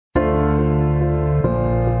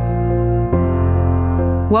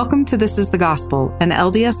Welcome to This is the Gospel, an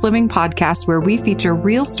LDS Living podcast where we feature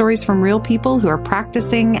real stories from real people who are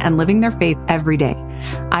practicing and living their faith every day.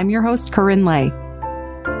 I'm your host, Corinne Lay.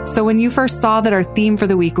 So when you first saw that our theme for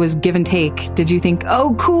the week was give and take, did you think,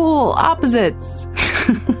 oh, cool, opposites?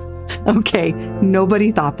 Okay,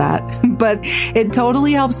 nobody thought that, but it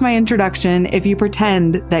totally helps my introduction if you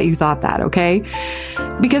pretend that you thought that, okay?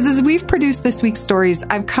 Because as we've produced this week's stories,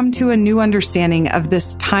 I've come to a new understanding of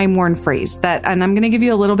this time-worn phrase that, and I'm going to give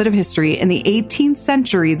you a little bit of history, in the 18th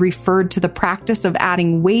century referred to the practice of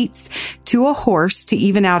adding weights to a horse to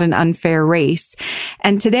even out an unfair race.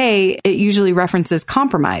 And today, it usually references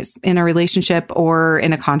compromise in a relationship or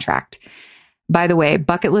in a contract. By the way,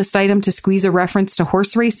 bucket list item to squeeze a reference to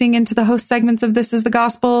horse racing into the host segments of This is the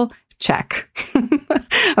Gospel? Check.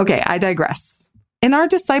 Okay, I digress. In our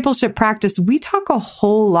discipleship practice, we talk a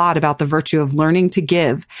whole lot about the virtue of learning to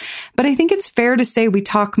give, but I think it's fair to say we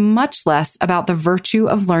talk much less about the virtue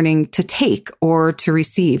of learning to take or to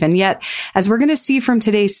receive. And yet, as we're going to see from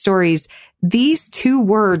today's stories, these two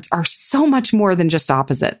words are so much more than just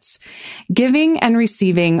opposites. Giving and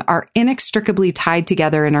receiving are inextricably tied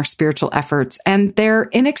together in our spiritual efforts, and they're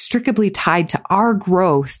inextricably tied to our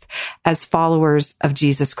growth as followers of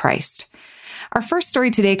Jesus Christ. Our first story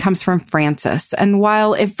today comes from Frances, and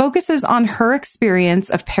while it focuses on her experience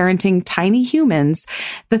of parenting tiny humans,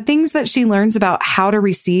 the things that she learns about how to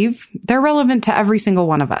receive, they're relevant to every single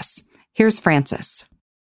one of us. Here's Frances.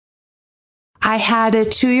 I had a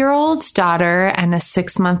 2-year-old daughter and a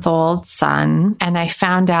 6-month-old son, and I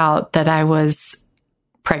found out that I was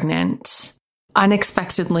pregnant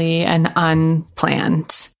unexpectedly and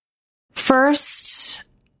unplanned. First,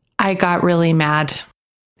 I got really mad.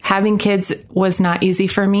 Having kids was not easy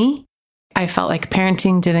for me. I felt like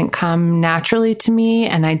parenting didn't come naturally to me,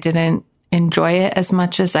 and I didn't enjoy it as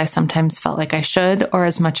much as I sometimes felt like I should, or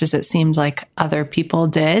as much as it seemed like other people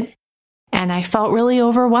did. And I felt really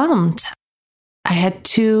overwhelmed. I had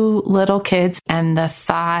 2 little kids, and the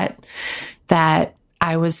thought that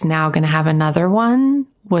I was now going to have another one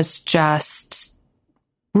was just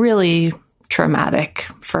really traumatic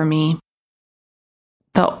for me.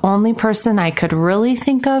 The only person I could really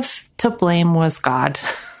think of to blame was God.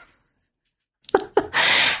 And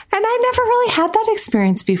I never really had that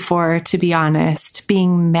experience before, to be honest,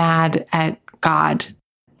 being mad at God.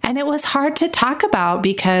 And it was hard to talk about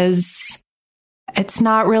because it's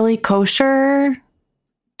not really kosher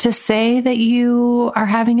to say that you are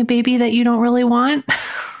having a baby that you don't really want.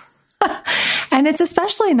 And it's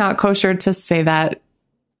especially not kosher to say that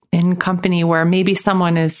in company where maybe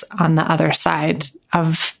someone is on the other side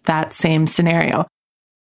of that same scenario.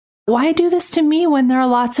 Why do this to me when there are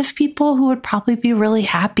lots of people who would probably be really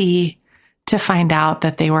happy to find out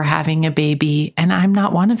that they were having a baby and I'm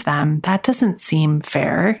not one of them? That doesn't seem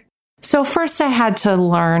fair. So first I had to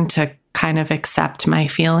learn to kind of accept my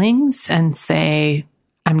feelings and say,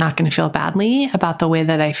 I'm not going to feel badly about the way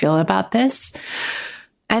that I feel about this.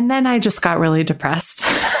 And then I just got really depressed.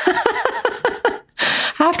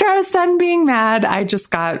 After I was done being mad, I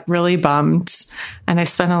just got really bummed. And I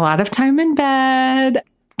spent a lot of time in bed,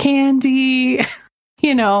 candy,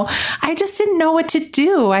 I just didn't know what to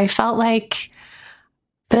do. I felt like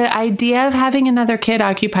the idea of having another kid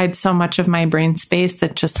occupied so much of my brain space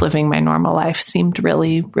that just living my normal life seemed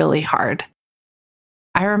really, really hard.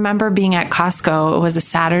 I remember being at Costco. It was a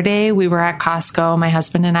Saturday. We were at Costco, my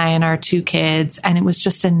husband and I and our 2 kids, and it was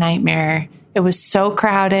just a nightmare. It was so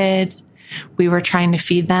crowded. We were trying to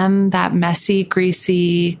feed them that messy,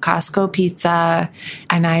 greasy Costco pizza,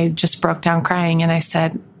 and I just broke down crying, and I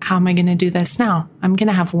said, how am I going to do this now? I'm going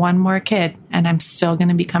to have one more kid, and I'm still going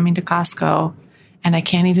to be coming to Costco, and I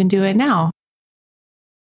can't even do it now.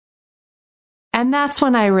 And that's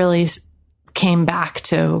when I really came back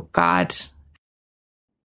to God.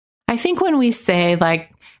 I think when we say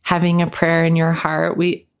like having a prayer in your heart,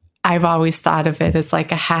 I've always thought of it as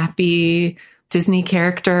like a happy Disney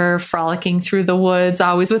character frolicking through the woods,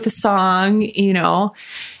 always with a song,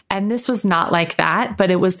 and this was not like that,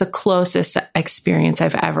 but it was the closest experience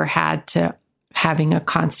I've ever had to having a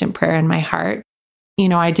constant prayer in my heart.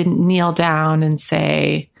 I didn't kneel down and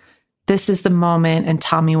say, this is the moment and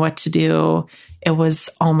tell me what to do. It was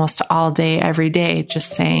almost all day, every day, just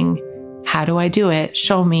saying, how do I do it?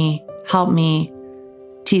 Show me, help me,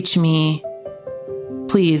 teach me,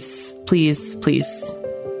 please, please, please.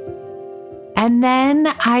 And then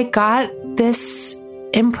I got this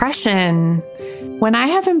impression. When I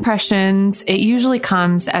have impressions, it usually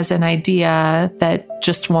comes as an idea that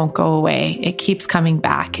just won't go away. It keeps coming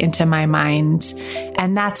back into my mind.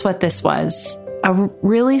 And that's what this was. A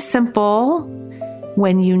really simple,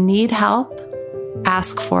 when you need help,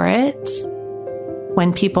 ask for it.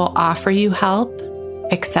 When people offer you help,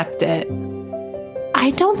 accept it.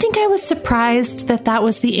 I don't think I was surprised that that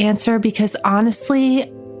was the answer because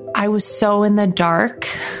honestly, I was so in the dark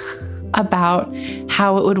about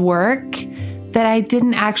how it would work that I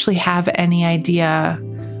didn't actually have any idea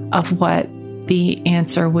of what the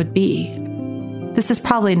answer would be. This is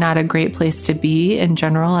probably not a great place to be in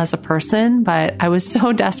general as a person, but I was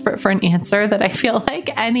so desperate for an answer that I feel like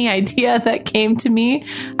any idea that came to me,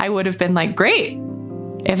 I would have been like, great.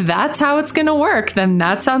 If that's how it's going to work, then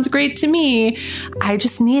that sounds great to me. I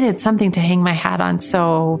just needed something to hang my hat on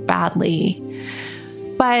so badly.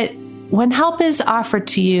 But when help is offered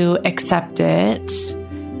to you, accept it.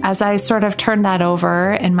 As I sort of turned that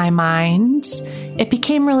over in my mind, it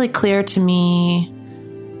became really clear to me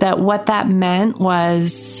that what that meant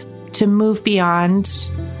was to move beyond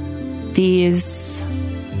these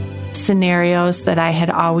scenarios that I had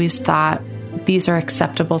always thought these are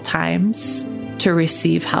acceptable times to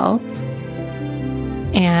receive help.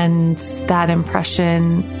 And that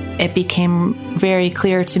impression, it became very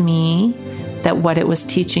clear to me that what it was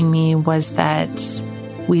teaching me was that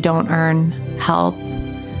we don't earn help.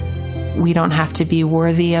 We don't have to be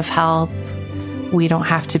worthy of help. We don't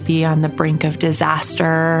have to be on the brink of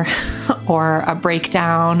disaster or a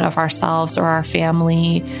breakdown of ourselves or our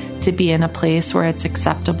family to be in a place where it's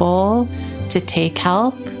acceptable to take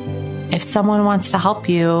help. If someone wants to help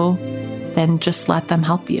you, then just let them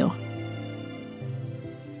help you.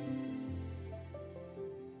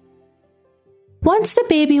 Once the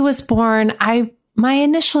baby was born, my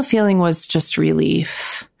initial feeling was just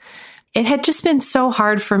relief. It had just been so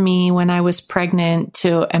hard for me when I was pregnant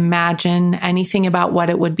to imagine anything about what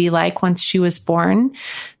it would be like once she was born,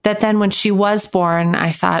 that then when she was born,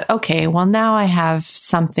 I thought, okay, well, now I have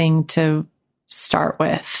something to start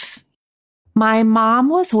with. My mom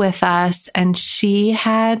was with us and she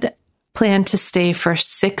had planned to stay for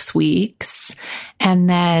 6 weeks. And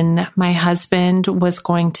then my husband was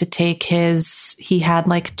going to take he had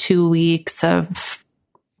like 2 weeks of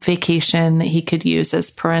vacation that he could use as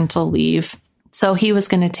parental leave. So he was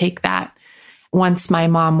going to take that once my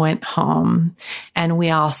mom went home. And we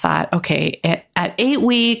all thought, okay, at 8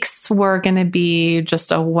 weeks, we're going to be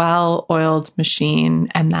just a well-oiled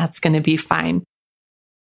machine, and that's going to be fine.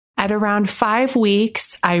 At around 5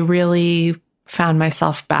 weeks, I really found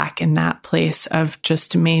myself back in that place of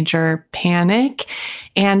just major panic,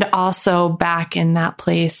 and also back in that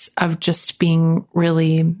place of just being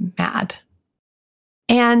really mad.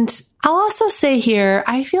 And I'll also say here,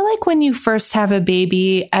 I feel like when you first have a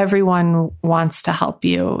baby, everyone wants to help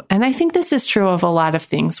you. And I think this is true of a lot of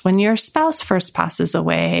things. When your spouse first passes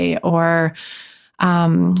away, or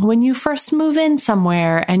when you first move in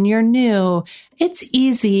somewhere and you're new, it's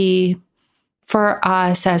easy for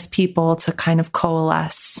us as people to kind of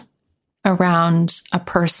coalesce around a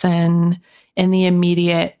person in the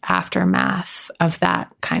immediate aftermath of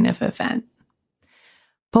that kind of event.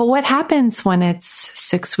 But what happens when it's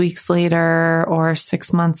 6 weeks later or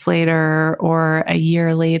 6 months later or a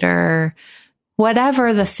year later?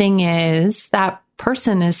 Whatever the thing is, that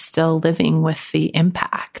person is still living with the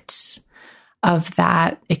impact of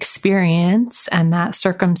that experience and that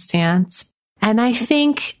circumstance. And I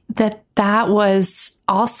think that that was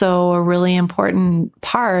also a really important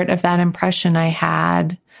part of that impression I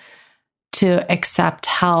had to accept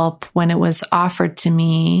help when it was offered to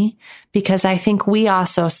me, because I think we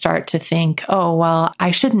also start to think, oh, well,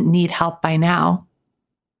 I shouldn't need help by now.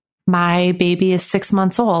 My baby is 6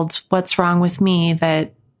 months old. What's wrong with me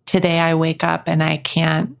that today I wake up and I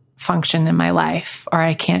can't function in my life, or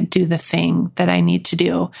I can't do the thing that I need to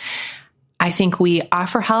do? I think we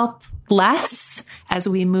offer help less as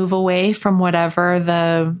we move away from whatever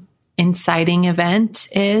the inciting event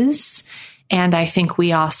is. And I think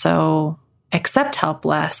we also accept help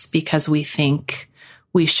less because we think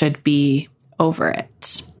we should be over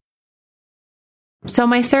it. So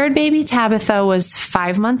my third baby, Tabitha, was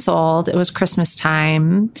 5 months old. It was Christmas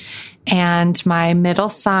time. And my middle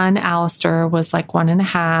son, Alistair, was like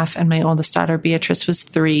 1.5. And my oldest daughter, Beatrice, was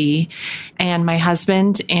 3. And my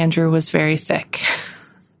husband, Andrew, was very sick.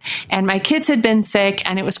 And my kids had been sick,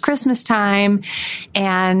 and it was Christmas time.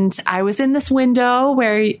 And I was in this window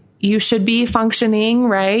where you should be functioning,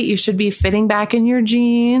 right? You should be fitting back in your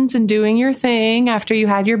jeans and doing your thing after you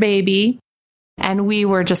had your baby. And we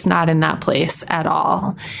were just not in that place at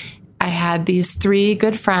all. I had these 3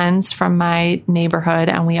 good friends from my neighborhood,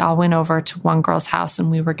 and we all went over to one girl's house, and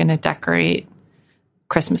we were going to decorate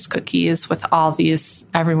Christmas cookies with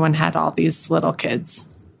everyone had all these little kids.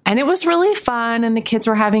 And it was really fun, and the kids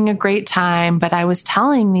were having a great time. But I was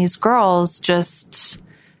telling these girls just,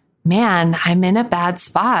 man, I'm in a bad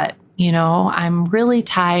spot. I'm really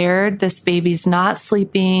tired. This baby's not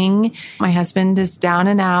sleeping. My husband is down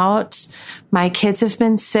and out. My kids have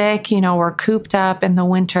been sick. We're cooped up in the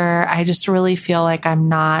winter. I just really feel like I'm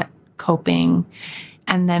not coping.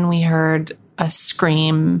 And then we heard a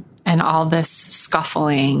scream and all this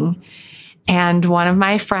scuffling. And one of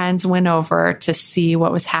my friends went over to see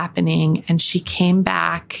what was happening. And she came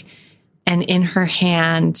back, and in her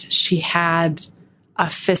hand, she had a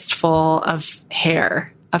fistful of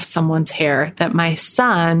hair, of someone's hair that my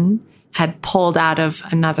son had pulled out of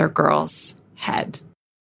another girl's head.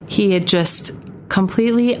 He had just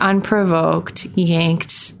completely unprovoked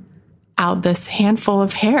yanked out this handful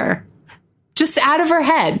of hair just out of her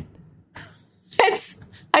head.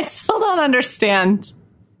 I still don't understand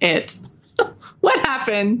it. What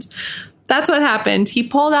happened? That's what happened. He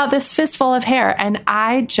pulled out this fistful of hair, and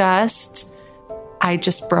I just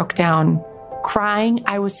broke down crying.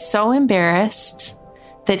 I was so embarrassed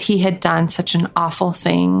that he had done such an awful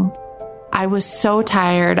thing. I was so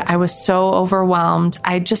tired. I was so overwhelmed.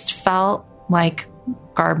 I just felt like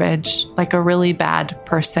garbage, like a really bad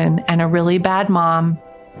person and a really bad mom.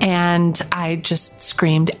 And I just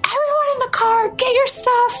screamed, "Everyone in the car, get your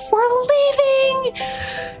stuff. We're leaving.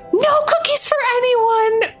 No cookies for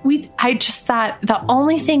anyone." I just thought the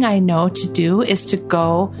only thing I know to do is to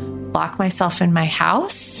go lock myself in my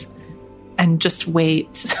house and just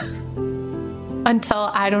wait until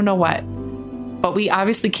I don't know what. But we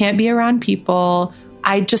obviously can't be around people.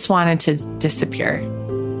 I just wanted to disappear.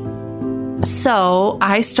 So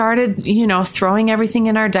I started, throwing everything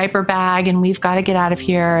in our diaper bag, and we've got to get out of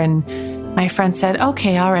here. And my friend said,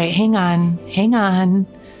 "Okay, all right, hang on.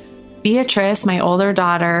 Beatrice, my older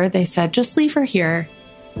daughter," they said, "just leave her here.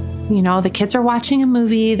 The kids are watching a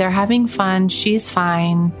movie. They're having fun. She's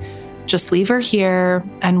fine. Just leave her here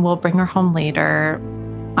and we'll bring her home later."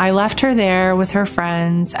 I left her there with her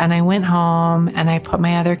friends, and I went home and I put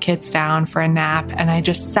my other kids down for a nap, and I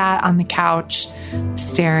just sat on the couch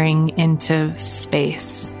staring into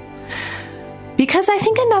space. Because I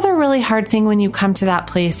think another really hard thing when you come to that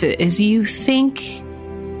place is you think,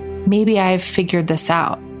 maybe I've figured this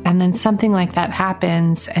out. And then something like that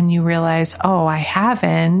happens and you realize, oh, I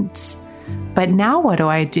haven't. But now what do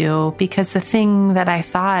I do? Because the thing that I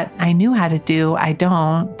thought I knew how to do, I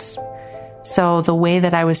don't. So the way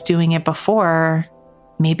that I was doing it before,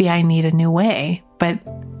 maybe I need a new way. But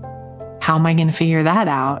how am I going to figure that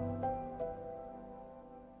out?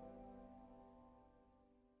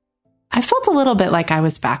 I felt a little bit like I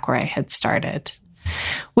was back where I had started,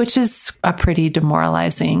 which is a pretty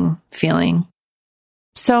demoralizing feeling.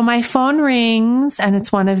 So my phone rings, and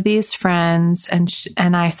it's one of these friends,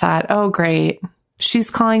 and I thought, oh, great. She's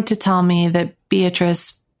calling to tell me that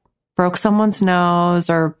Beatrice broke someone's nose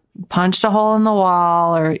or punched a hole in the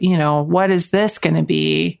wall, or, what is this going to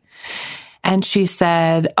be? And she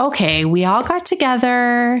said, "Okay, we all got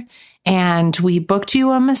together and we booked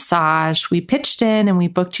you a massage. We pitched in and we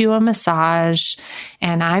booked you a massage,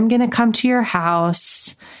 and I'm going to come to your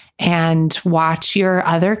house and watch your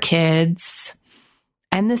other kids."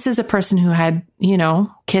 And this is a person who had,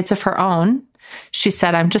 kids of her own. She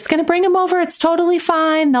said, "I'm just going to bring them over. It's totally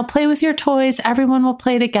fine. They'll play with your toys. Everyone will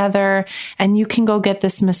play together, and you can go get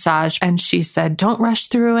this massage." And she said, "Don't rush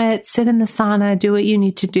through it. Sit in the sauna, do what you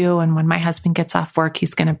need to do. And when my husband gets off work,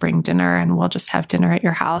 he's going to bring dinner, and we'll just have dinner at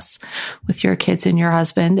your house with your kids and your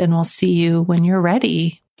husband, and we'll see you when you're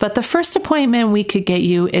ready. But the first appointment we could get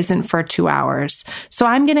you isn't for 2 hours. So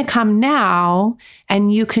I'm going to come now,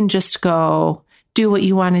 and you can just go do what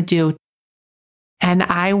you want to do." And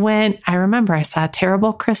I remember I saw a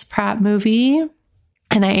terrible Chris Pratt movie,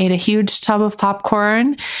 and I ate a huge tub of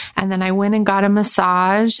popcorn, and then I went and got a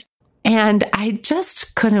massage, and I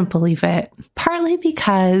just couldn't believe it. Partly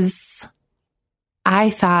because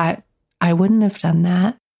I thought I wouldn't have done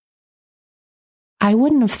that. I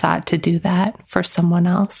wouldn't have thought to do that for someone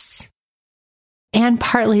else. And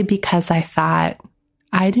partly because I thought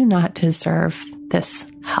I do not deserve this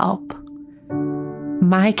help.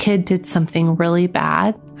 My kid did something really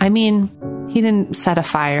bad. I mean, he didn't set a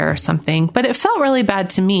fire or something, but it felt really bad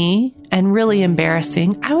to me and really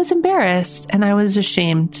embarrassing. I was embarrassed and I was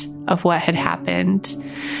ashamed of what had happened.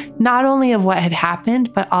 Not only of what had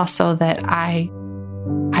happened, but also that I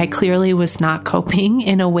clearly was not coping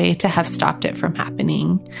in a way to have stopped it from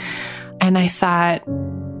happening. And I thought,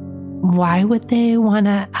 why would they want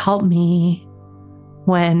to help me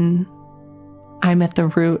when I'm at the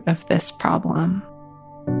root of this problem?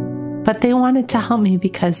 But they wanted to help me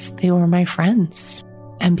because they were my friends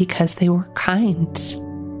and because they were kind.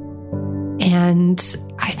 And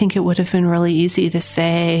I think it would have been really easy to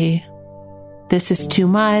say, this is too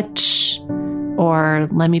much, or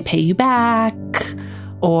let me pay you back,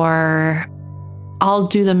 or I'll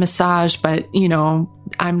do the massage, but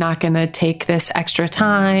I'm not going to take this extra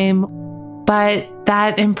time. But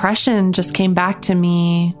that impression just came back to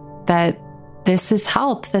me that this is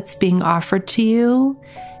help that's being offered to you,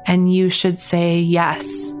 and you should say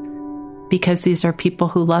yes, because these are people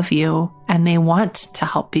who love you and they want to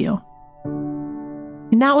help you.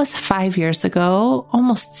 And that was 5 years ago,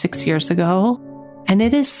 almost 6 years ago. And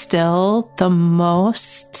it is still the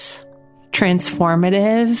most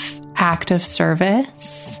transformative act of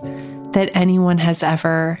service that anyone has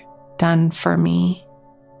ever done for me.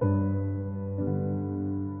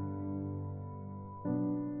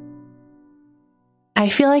 I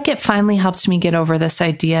feel like it finally helped me get over this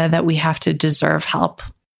idea that we have to deserve help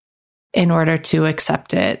in order to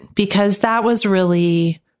accept it, because that was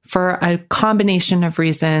really, for a combination of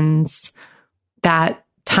reasons, that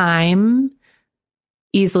time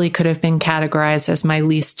easily could have been categorized as my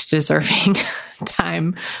least deserving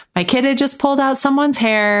time. My kid had just pulled out someone's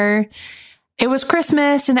hair. It was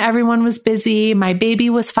Christmas and everyone was busy. My baby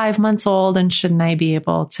was 5 months old, and shouldn't I be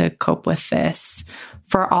able to cope with this?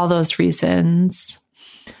 For all those reasons.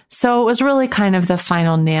 So it was really kind of the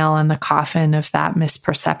final nail in the coffin of that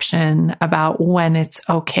misperception about when it's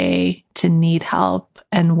okay to need help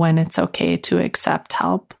and when it's okay to accept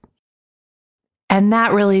help. And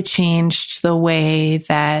that really changed the way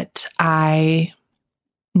that I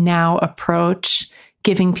now approach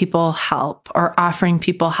giving people help or offering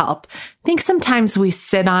people help. I think sometimes we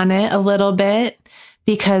sit on it a little bit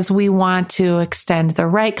because we want to extend the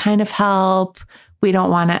right kind of help. We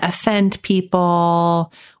don't want to offend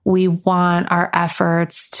people. We want our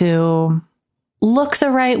efforts to look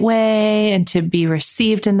the right way and to be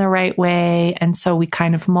received in the right way. And so we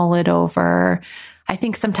kind of mull it over. I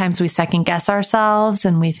think sometimes we second guess ourselves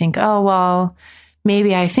and we think, oh, well,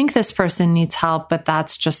 maybe I think this person needs help, but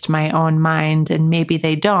that's just my own mind. And maybe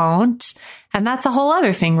they don't. And that's a whole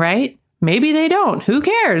other thing, right? Maybe they don't. Who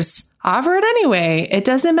cares? Offer it anyway. It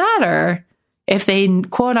doesn't matter if they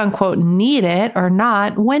quote unquote need it or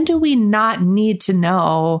not. When do we not need to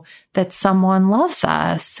know that someone loves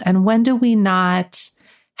us? And when do we not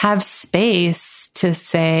have space to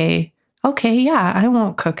say, okay, yeah, I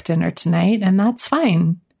won't cook dinner tonight, and that's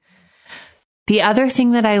fine. The other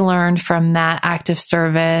thing that I learned from that act of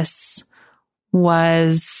service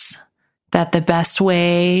was that the best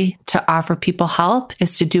way to offer people help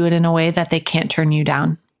is to do it in a way that they can't turn you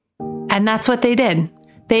down. And that's what they did.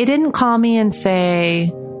 They didn't call me and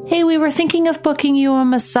say, hey, we were thinking of booking you a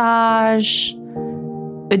massage.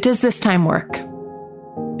 Does this time work?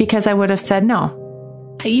 Because I would have said,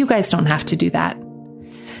 no, you guys don't have to do that.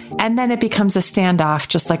 And then it becomes a standoff,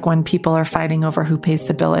 just like when people are fighting over who pays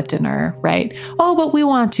the bill at dinner, right? Oh, but we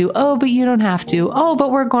want to. Oh, but you don't have to. Oh,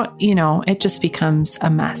 but we're going, it just becomes a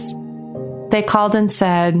mess. They called and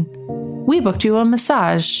said, we booked you a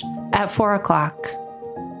massage at 4:00.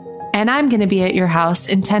 And I'm going to be at your house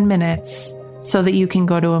in 10 minutes so that you can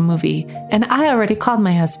go to a movie. And I already called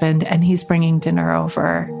my husband and he's bringing dinner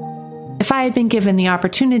over. If I had been given the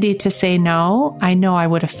opportunity to say no, I know I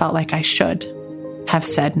would have felt like I should have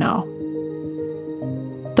said no.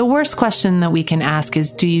 The worst question that we can ask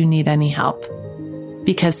is, do you need any help?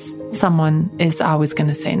 Because someone is always going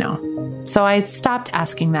to say no. So I stopped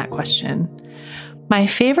asking that question. My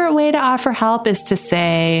favorite way to offer help is to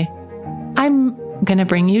say, I'm going to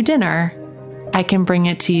bring you dinner. I can bring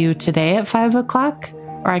it to you today at 5:00,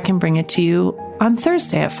 or I can bring it to you on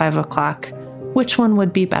Thursday at 5:00. Which one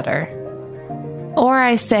would be better? Or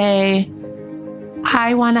I say,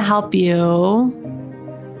 I want to help you.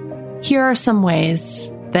 Here are some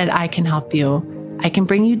ways that I can help you. I can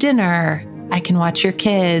bring you dinner. I can watch your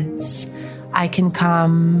kids. I can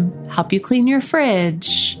come help you clean your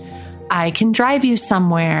fridge. I can drive you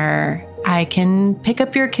somewhere. I can pick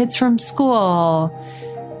up your kids from school.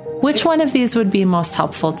 Which one of these would be most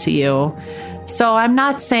helpful to you? So I'm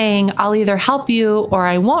not saying I'll either help you or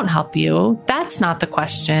I won't help you. That's not the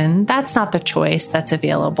question. That's not the choice that's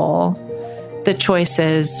available. The choice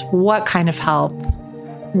is, what kind of help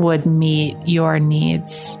would meet your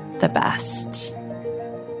needs the best?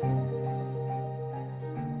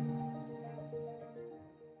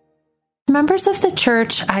 Members of the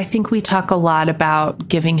church, I think we talk a lot about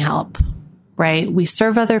giving help, right? We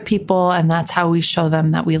serve other people, and that's how we show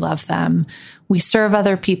them that we love them. We serve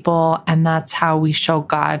other people, and that's how we show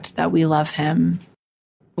God that we love him.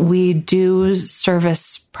 We do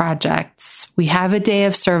service projects. We have a day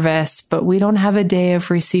of service, but we don't have a day of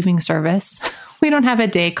receiving service. We don't have a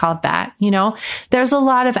day called that. There's a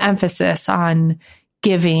lot of emphasis on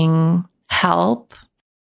giving help.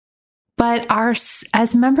 But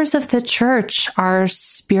as members of the church, our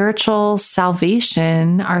spiritual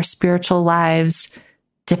salvation, our spiritual lives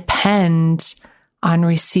depend on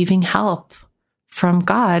receiving help from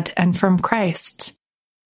God and from Christ.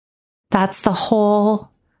 That's the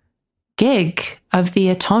whole gig of the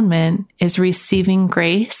atonement, is receiving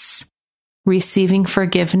grace, receiving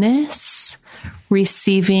forgiveness,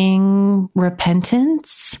 receiving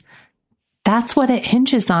repentance. That's what it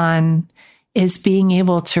hinges on, is being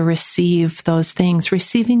able to receive those things,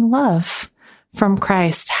 receiving love from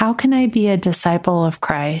Christ. How can I be a disciple of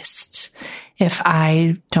Christ if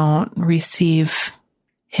I don't receive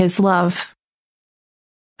his love?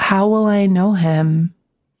 How will I know him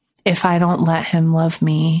if I don't let him love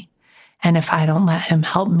me and if I don't let him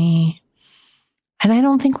help me? And I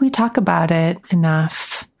don't think we talk about it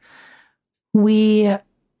enough. We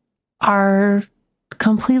are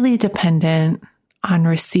completely dependent on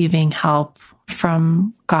receiving help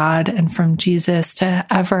from God and from Jesus to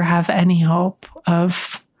ever have any hope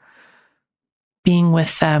of being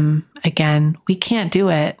with them again. We can't do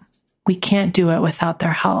it. We can't do it without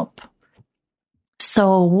their help.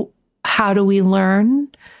 So how do we learn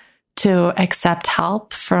to accept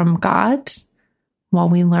help from God? Well,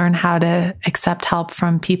 we learn how to accept help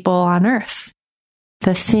from people on earth.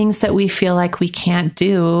 The things that we feel like we can't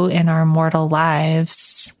do in our mortal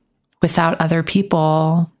lives without other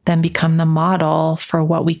people then become the model for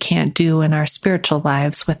what we can't do in our spiritual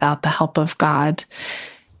lives without the help of God.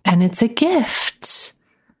 And it's a gift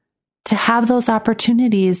to have those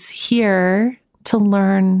opportunities here to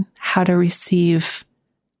learn how to receive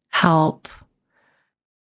help.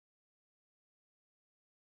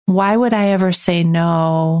 Why would I ever say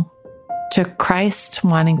no to Christ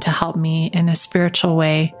wanting to help me in a spiritual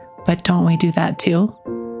way? But don't we do that too?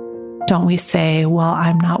 Don't we say, well,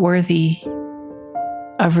 I'm not worthy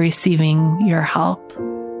of receiving your help.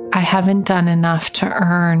 I haven't done enough to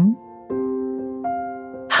earn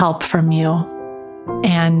help from you.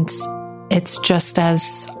 And it's just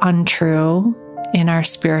as untrue in our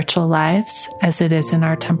spiritual lives as it is in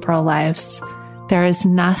our temporal lives. There is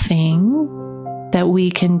nothing that we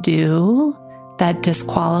can do that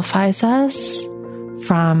disqualifies us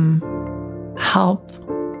from help,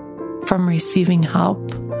 from receiving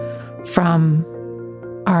help from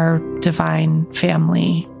our divine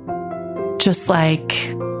family. Just like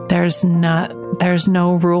there's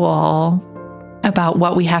no rule about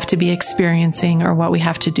what we have to be experiencing or what we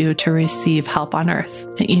have to do to receive help on earth,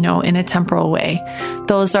 in a temporal way.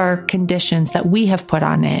 Those are conditions that we have put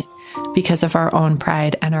on it because of our own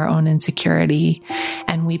pride and our own insecurity.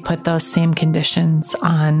 And we put those same conditions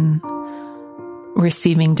on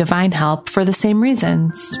receiving divine help for the same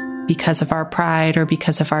reasons, because of our pride or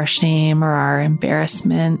because of our shame or our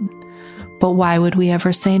embarrassment. But why would we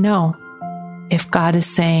ever say no? If God is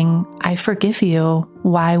saying, I forgive you,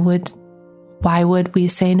 why would we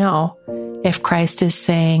say no? If Christ is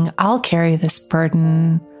saying, I'll carry this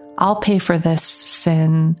burden, I'll pay for this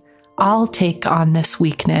sin, I'll take on this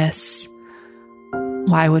weakness,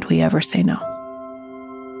 why would we ever say no?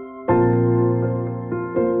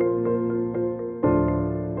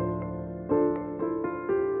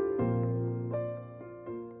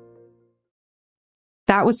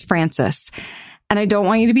 That was Frances. And I don't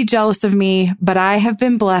want you to be jealous of me, but I have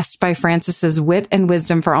been blessed by Frances's wit and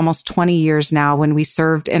wisdom for almost 20 years now when we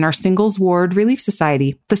served in our Singles Ward Relief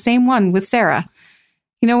Society, the same one with Sarah.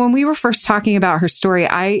 When we were first talking about her story,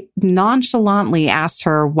 I nonchalantly asked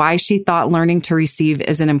her why she thought learning to receive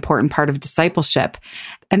is an important part of discipleship.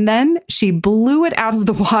 And then she blew it out of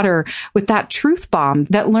the water with that truth bomb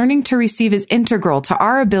that learning to receive is integral to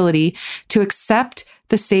our ability to accept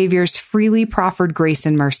the Savior's freely proffered grace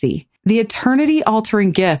and mercy. The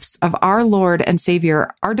eternity-altering gifts of our Lord and Savior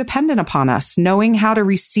are dependent upon us knowing how to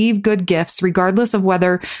receive good gifts regardless of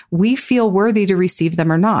whether we feel worthy to receive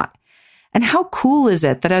them or not. And how cool is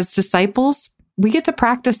it that as disciples, we get to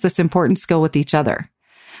practice this important skill with each other?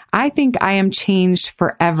 I think I am changed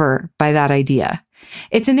forever by that idea.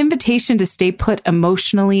 It's an invitation to stay put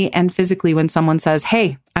emotionally and physically when someone says,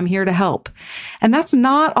 hey, I'm here to help. And that's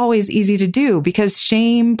not always easy to do because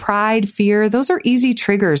shame, pride, fear, those are easy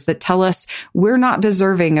triggers that tell us we're not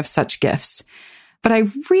deserving of such gifts. But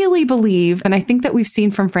I really believe, and I think that we've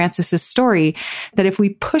seen from Frances's story, that if we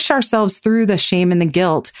push ourselves through the shame and the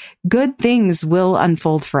guilt, good things will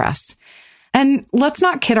unfold for us. And let's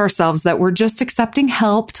not kid ourselves that we're just accepting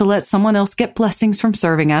help to let someone else get blessings from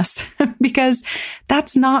serving us, because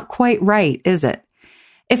that's not quite right, is it?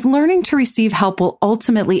 If learning to receive help will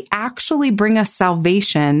ultimately actually bring us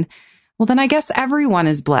salvation, well, then I guess everyone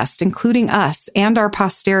is blessed, including us and our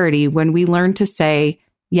posterity, when we learn to say,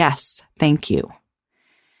 yes, thank you.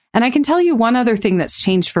 And I can tell you one other thing that's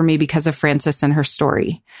changed for me because of Frances and her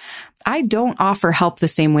story. I don't offer help the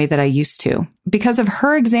same way that I used to. Because of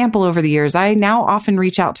her example over the years, I now often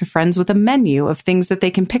reach out to friends with a menu of things that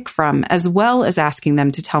they can pick from, as well as asking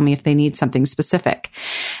them to tell me if they need something specific.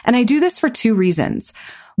 And I do this for two reasons.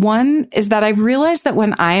 One is that I've realized that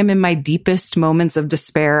when I am in my deepest moments of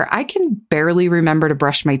despair, I can barely remember to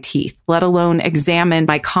brush my teeth, let alone examine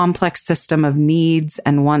my complex system of needs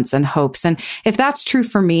and wants and hopes. And if that's true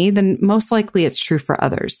for me, then most likely it's true for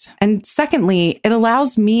others. And secondly, it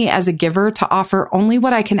allows me as a giver to offer only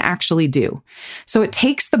what I can actually do. So it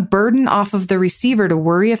takes the burden off of the receiver to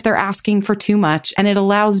worry if they're asking for too much, and it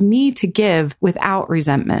allows me to give without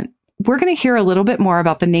resentment. We're going to hear a little bit more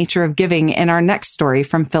about the nature of giving in our next story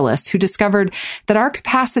from Phyllis, who discovered that our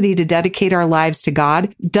capacity to dedicate our lives to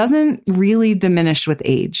God doesn't really diminish with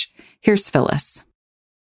age. Here's Phyllis.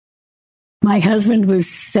 My husband was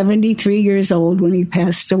 73 years old when he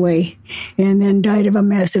passed away and then died of a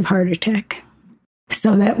massive heart attack.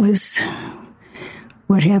 So that was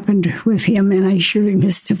what happened with him, and I surely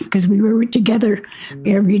missed him because we were together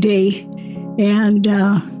every day, and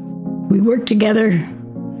we worked together.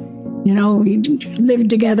 You know, we lived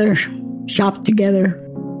together, shopped together.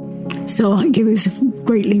 So he was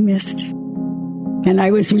greatly missed. And I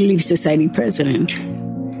was Relief Society president.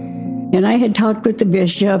 And I had talked with the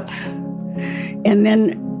bishop, and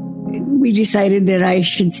then we decided that I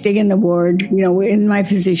should stay in the ward, you know, in my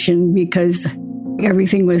position, because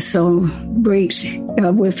everything was so great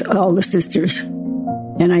with all the sisters.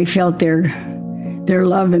 And I felt their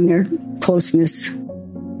love and their closeness.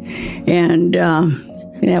 And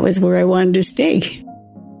that was where I wanted to stay.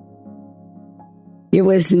 It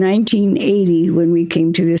was 1980 when we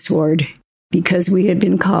came to this ward, because we had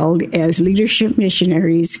been called as leadership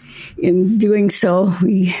missionaries. In doing so,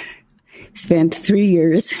 we spent 3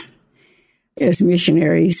 years as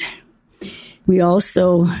missionaries. We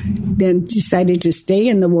also then decided to stay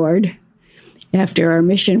in the ward after our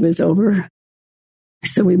mission was over.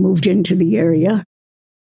 So we moved into the area,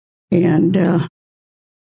 and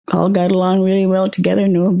all got along really well together,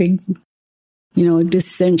 no big,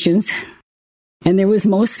 dissensions. And there was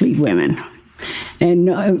mostly women.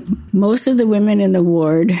 And most of the women in the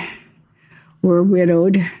ward were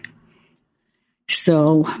widowed.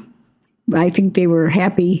 So I think they were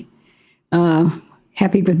happy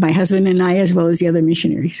with my husband and I, as well as the other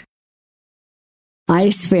missionaries. I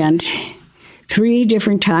spent 3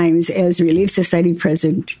 different times as Relief Society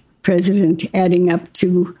president, adding up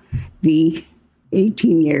to the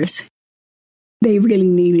 18 years. They really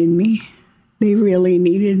needed me.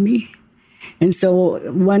 And so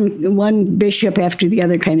one bishop after the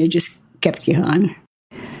other kind of just kept you on.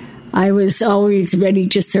 I was always ready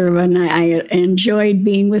to serve, and I enjoyed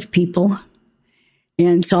being with people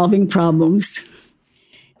and solving problems.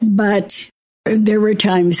 But there were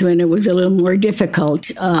times when it was a little more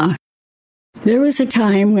difficult. There was a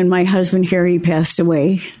time when my husband, Harry, passed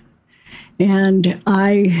away, and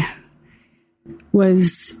I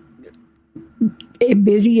was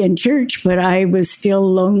busy in church, but I was still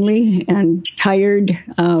lonely and tired,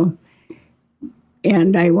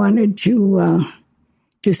 and I wanted to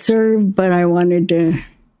serve, but I wanted to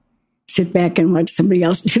sit back and watch somebody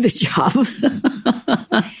else do the job.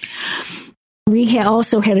 We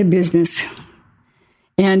also had a business,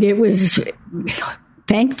 and it was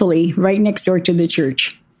thankfully right next door to the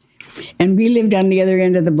church, and we lived on the other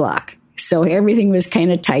end of the block, so everything was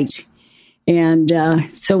kind of tight. And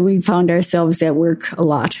so we found ourselves at work a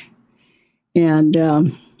lot. And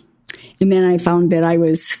then I found that I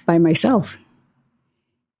was by myself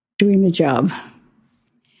doing the job.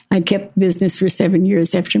 I kept business for 7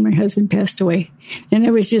 years after my husband passed away. And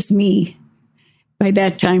it was just me by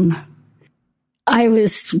that time. I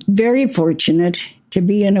was very fortunate to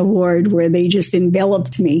be in a ward where they just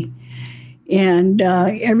enveloped me. And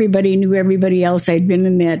everybody knew everybody else. I'd been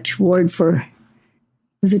in that ward for,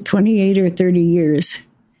 was it 28 or 30 years?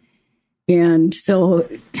 And so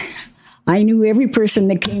I knew every person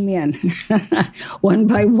that came in, one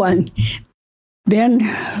by one. Then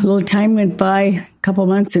a little time went by, a couple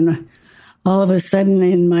months, and all of a sudden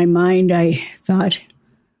in my mind I thought,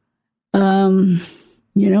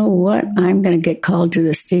 you know what? I'm going to get called to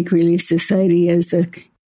the Stake Relief Society as the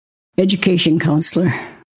education counselor.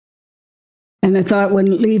 And the thought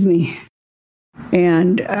wouldn't leave me.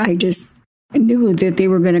 And I just knew that they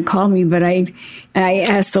were going to call me, but I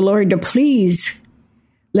asked the Lord to please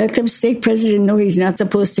let the stake president know he's not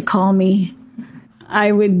supposed to call me.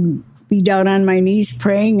 I would be down on my knees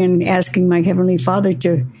praying and asking my Heavenly Father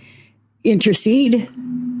to intercede,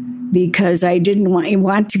 because I didn't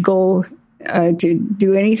want to go to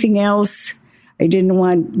do anything else.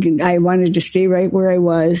 I wanted to stay right where I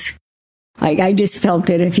was. I just felt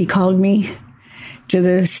that if he called me to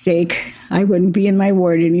the stake, I wouldn't be in my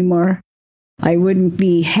ward anymore. I wouldn't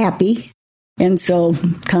be happy. And so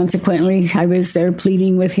consequently, I was there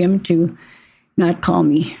pleading with him to not call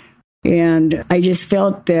me. And I just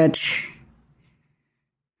felt that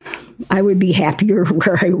I would be happier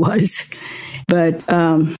where I was. But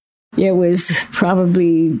it was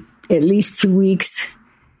probably at least 2 weeks.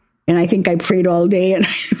 And I think I prayed all day and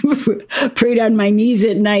prayed on my knees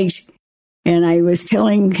at night. And I was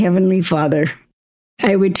telling Heavenly Father,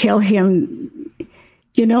 I would tell him,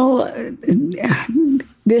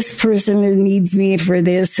 this person needs me for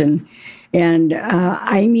this, and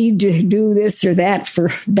I need to do this or that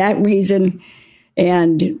for that reason.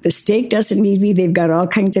 And the stake doesn't need me. They've got all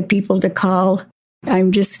kinds of people to call.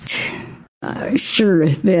 I'm just sure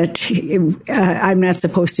that I'm not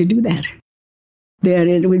supposed to do that. That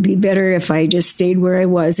it would be better if I just stayed where I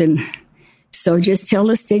was. And so just tell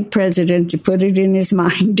the stake president to put it in his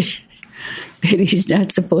mind that he's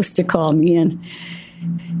not supposed to call me in.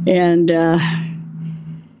 And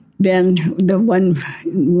then the one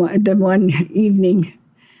evening,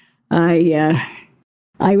 I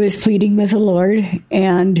was pleading with the Lord,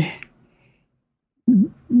 and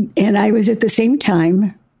I was at the same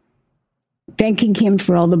time thanking him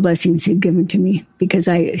for all the blessings he'd given to me, because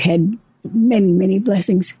I had many, many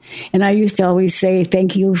blessings. And I used to always say,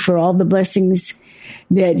 thank you for all the blessings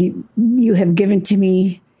that you have given to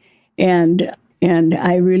me. And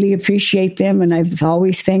I really appreciate them. And I've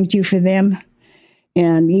always thanked you for them.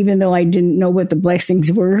 And even though I didn't know what the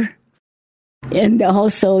blessings were. And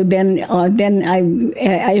also then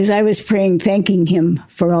as I was praying, thanking him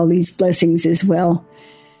for all these blessings as well,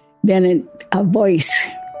 then a voice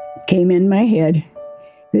came in my head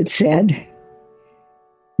that said,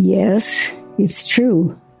 yes, it's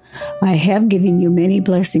true. I have given you many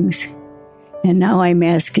blessings. And now I'm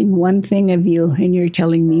asking one thing of you, and you're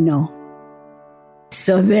telling me no.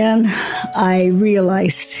 So then I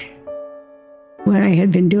realized what I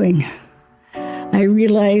had been doing. I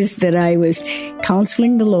realized that I was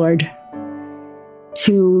counseling the Lord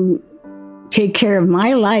to take care of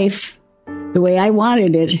my life the way I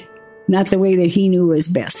wanted it, not the way that he knew was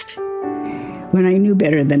best, when I knew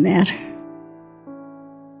better than that.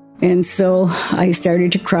 And so I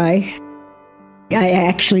started to cry. I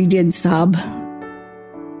actually did sob.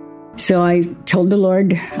 So I told the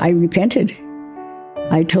Lord, I repented.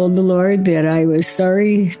 I told the Lord that I was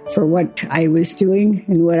sorry for what I was doing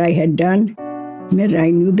and what I had done, and that I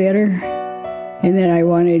knew better, and that I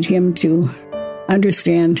wanted him to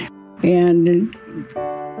understand and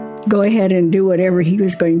go ahead and do whatever he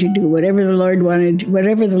was going to do, whatever the Lord wanted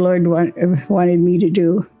me to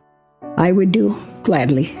do, I would do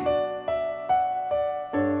gladly.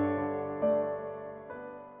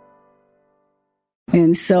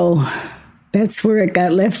 And so that's where it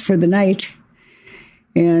got left for the night.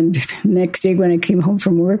 And the next day when I came home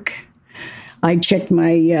from work, I checked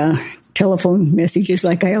my telephone messages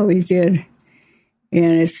like I always did.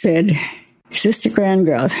 And it said, Sister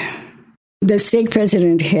Grangroth, the stake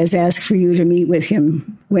president has asked for you to meet with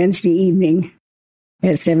him Wednesday evening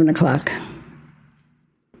at 7:00.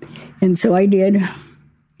 And so I did.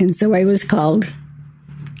 And so I was called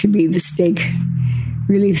to be the Stake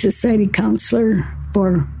Relief Society counselor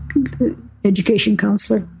for education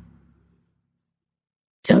counselor.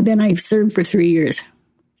 So then I served for 3 years.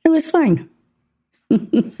 It was fine.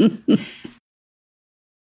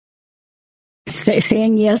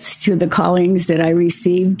 Saying yes to the callings that I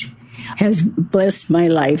received has blessed my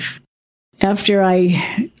life. After I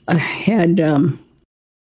had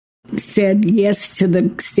said yes to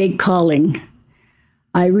the stake calling,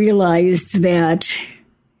 I realized that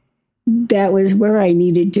was where I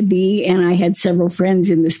needed to be, and I had several friends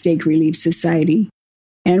in the Stake Relief Society.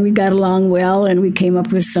 And we got along well, and we came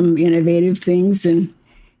up with some innovative things, and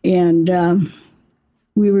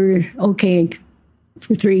we were okay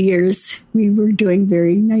for 3 years. We were doing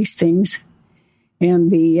very nice things.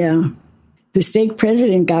 And the stake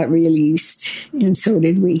president got released, and so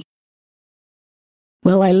did we.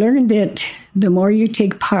 Well, I learned that the more you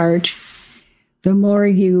take part, the more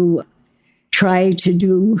you try to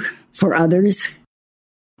do for others,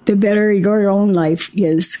 the better your own life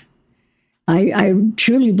is. I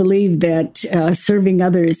truly believe that serving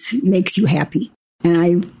others makes you happy. And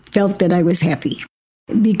I felt that I was happy.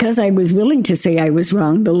 Because I was willing to say I was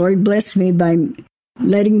wrong, the Lord blessed me by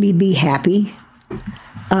letting me be happy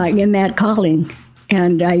in that calling.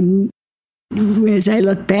 And as I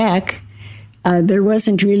look back, there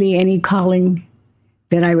wasn't really any calling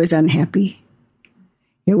that I was unhappy.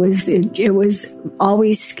 It was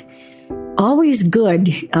always always good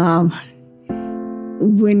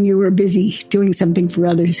when you were busy doing something for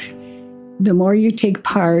others. The more you take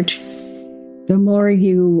part, the more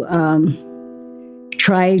you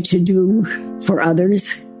try to do for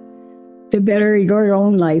others, the better your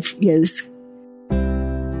own life is.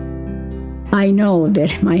 I know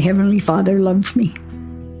that my Heavenly Father loves me,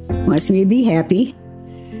 wants me to be happy,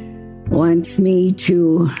 wants me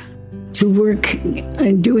to work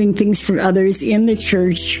and doing things for others in the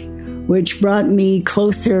church, which brought me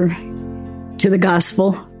closer to the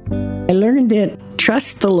gospel. I learned that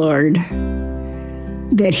trust the Lord,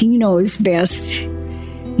 that He knows best.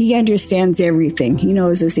 He understands everything. He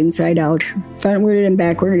knows us inside out, frontward and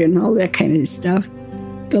backward and all that kind of stuff.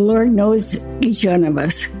 The Lord knows each one of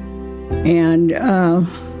us. And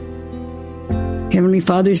Heavenly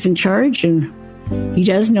Father's in charge, and He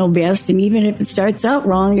does know best. And even if it starts out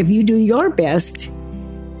wrong, if you do your best,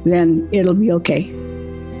 then it'll be okay.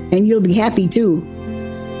 And you'll be happy too.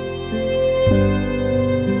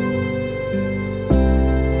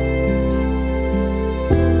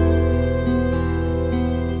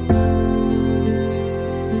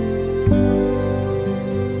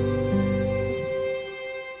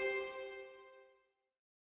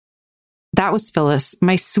 That was Phyllis,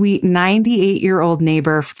 my sweet 98-year-old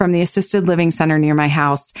neighbor from the assisted living center near my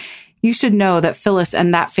house. You should know that Phyllis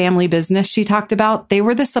and that family business she talked about, they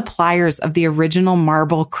were the suppliers of the original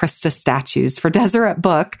marble Christus statues for Deseret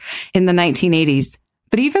Book in the 1980s.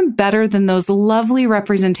 But even better than those lovely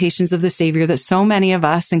representations of the Savior that so many of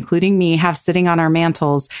us, including me, have sitting on our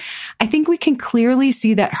mantles, I think we can clearly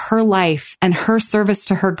see that her life and her service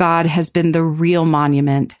to her God has been the real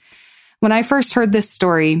monument. When I first heard this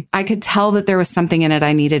story, I could tell that there was something in it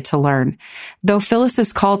I needed to learn. Though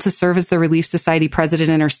Phyllis's call to serve as the Relief Society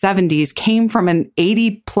president in her 70s came from an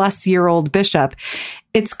 80-plus-year-old bishop,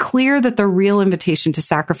 it's clear that the real invitation to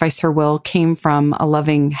sacrifice her will came from a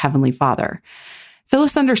loving Heavenly Father.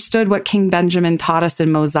 Phyllis understood what King Benjamin taught us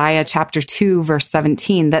in Mosiah chapter 2, verse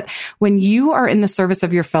 17, that when you are in the service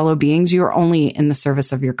of your fellow beings, you are only in the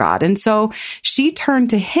service of your God. And so she turned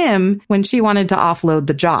to him when she wanted to offload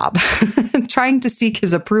the job, trying to seek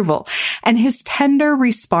his approval. And his tender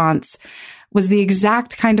response was the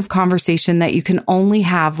exact kind of conversation that you can only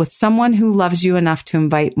have with someone who loves you enough to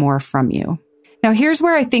invite more from you. Now, here's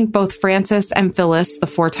where I think both Frances and Phyllis, the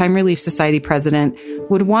 4-time Relief Society president,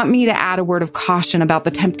 would want me to add a word of caution about the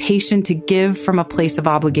temptation to give from a place of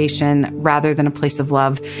obligation rather than a place of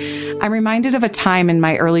love. I'm reminded of a time in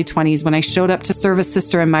my early 20s when I showed up to serve a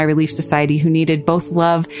sister in my Relief Society who needed both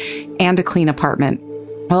love and a clean apartment.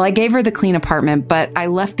 Well, I gave her the clean apartment, but I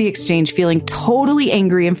left the exchange feeling totally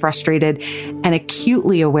angry and frustrated and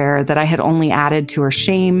acutely aware that I had only added to her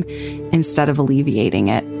shame instead of alleviating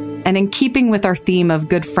it. And in keeping with our theme of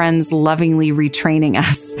good friends lovingly retraining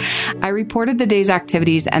us, I reported the day's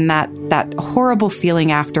activities and that horrible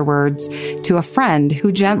feeling afterwards to a friend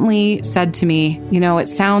who gently said to me, it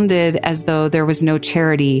sounded as though there was no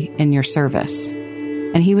charity in your service.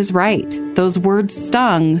 And he was right. Those words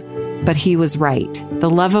stung, but he was right.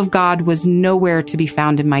 The love of God was nowhere to be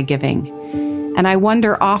found in my giving. And I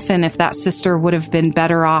wonder often if that sister would have been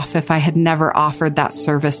better off if I had never offered that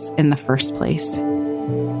service in the first place.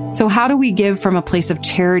 So how do we give from a place of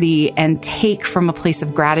charity and take from a place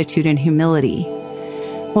of gratitude and humility?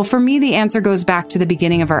 Well, for me, the answer goes back to the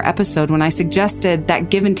beginning of our episode when I suggested that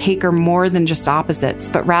give and take are more than just opposites,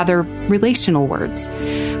 but rather relational words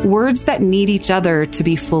that need each other to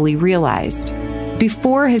be fully realized.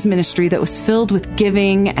 Before his ministry that was filled with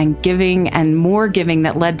giving and more giving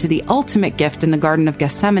that led to the ultimate gift in the Garden of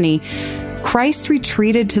Gethsemane, Christ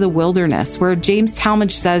retreated to the wilderness, where James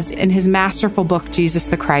Talmage says in his masterful book, Jesus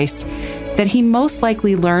the Christ, that he most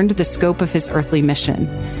likely learned the scope of his earthly mission.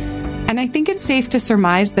 And I think it's safe to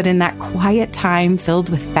surmise that in that quiet time filled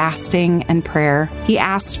with fasting and prayer, he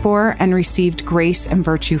asked for and received grace and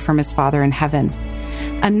virtue from his Father in heaven.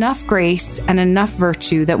 Enough grace and enough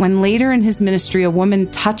virtue that when later in his ministry a woman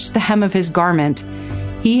touched the hem of his garment,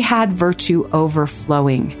 he had virtue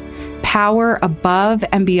overflowing. Power above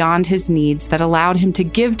and beyond his needs that allowed him to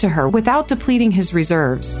give to her without depleting his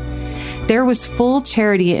reserves. There was full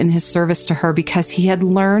charity in his service to her because he had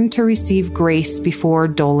learned to receive grace before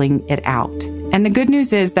doling it out. And the good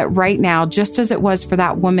news is that right now, just as it was for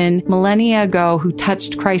that woman millennia ago who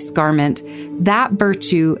touched Christ's garment, that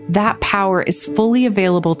virtue, that power is fully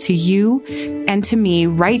available to you and to me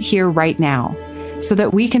right here, right now, so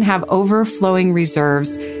that we can have overflowing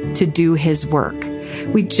reserves to do his work.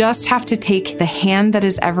 We just have to take the hand that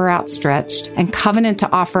is ever outstretched and covenant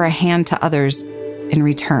to offer a hand to others in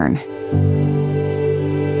return.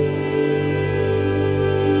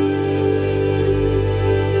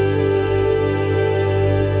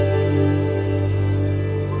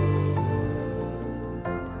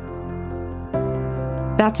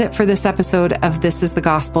 That's it for this episode of This is the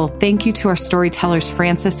Gospel. Thank you to our storytellers,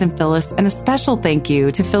 Francis and Phyllis, and a special thank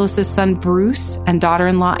you to Phyllis's son, Bruce, and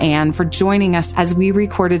daughter-in-law, Anne, for joining us as we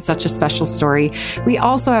recorded such a special story. We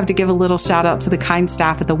also have to give a little shout out to the kind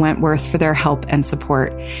staff at the Wentworth for their help and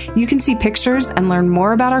support. You can see pictures and learn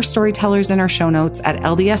more about our storytellers in our show notes at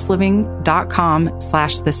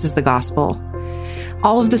ldsliving.com/thisisthegospel.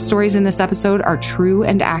 All of the stories in this episode are true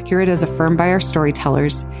and accurate as affirmed by our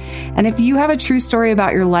storytellers. And if you have a true story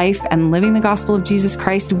about your life and living the gospel of Jesus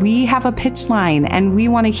Christ, we have a pitch line and we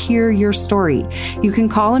want to hear your story. You can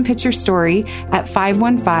call and pitch your story at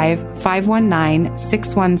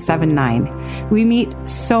 515-519-6179. We meet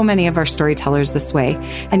so many of our storytellers this way,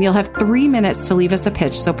 and you'll have 3 minutes to leave us a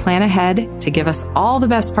pitch, so plan ahead to give us all the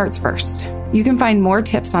best parts first. You can find more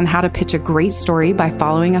tips on how to pitch a great story by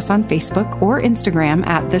following us on Facebook or Instagram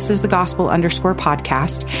at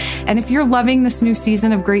thisisthegospel_podcast. And if you're loving this new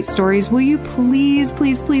season of great stories, will you please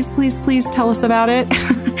tell us about it?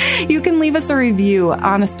 You can leave us a review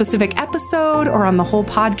on a specific episode or on the whole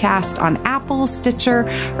podcast on Apple, Stitcher,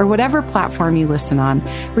 or whatever platform you listen on.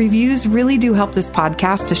 Reviews really do help this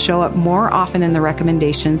podcast to show up more often in the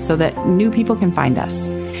recommendations so that new people can find us.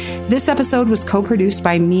 This episode was co-produced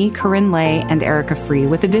by me, Corinne Lay, and Erica Free,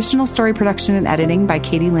 with additional story production and editing by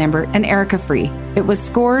Katie Lambert and Erica Free. It was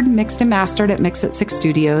scored, mixed, and mastered at Mix at Six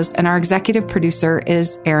Studios, and our executive producer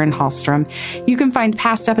is Aaron Hallstrom. You can find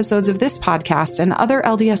past episodes of this podcast and other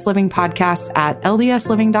LDS Living podcasts at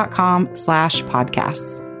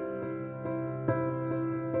ldsliving.com/podcasts.